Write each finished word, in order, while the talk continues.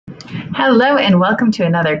Hello and welcome to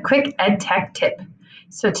another quick EdTech tip.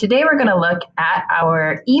 So today we're going to look at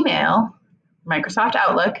our email, Microsoft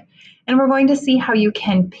Outlook, and we're going to see how you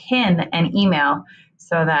can pin an email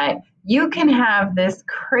so that you can have this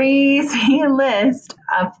crazy list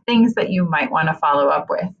of things that you might want to follow up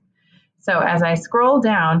with. So as I scroll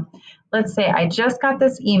down, let's say I just got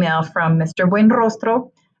this email from Mr.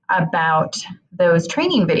 Buenrostro about those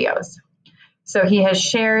training videos. So he has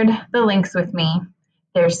shared the links with me.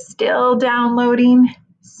 They're still downloading.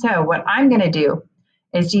 So what I'm going to do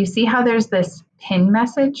is, do you see how there's this pin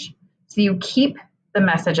message? So you keep the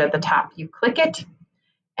message at the top. You click it,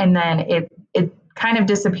 and then it kind of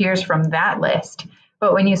disappears from that list.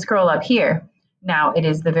 But when you scroll up here, now it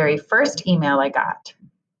is the very first email I got.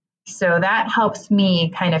 So that helps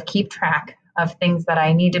me kind of keep track of things that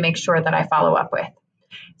I need to make sure that I follow up with.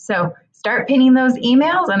 So start pinning those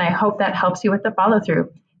emails, and I hope that helps you with the follow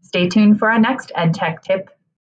through. Stay tuned for our next EdTech tip.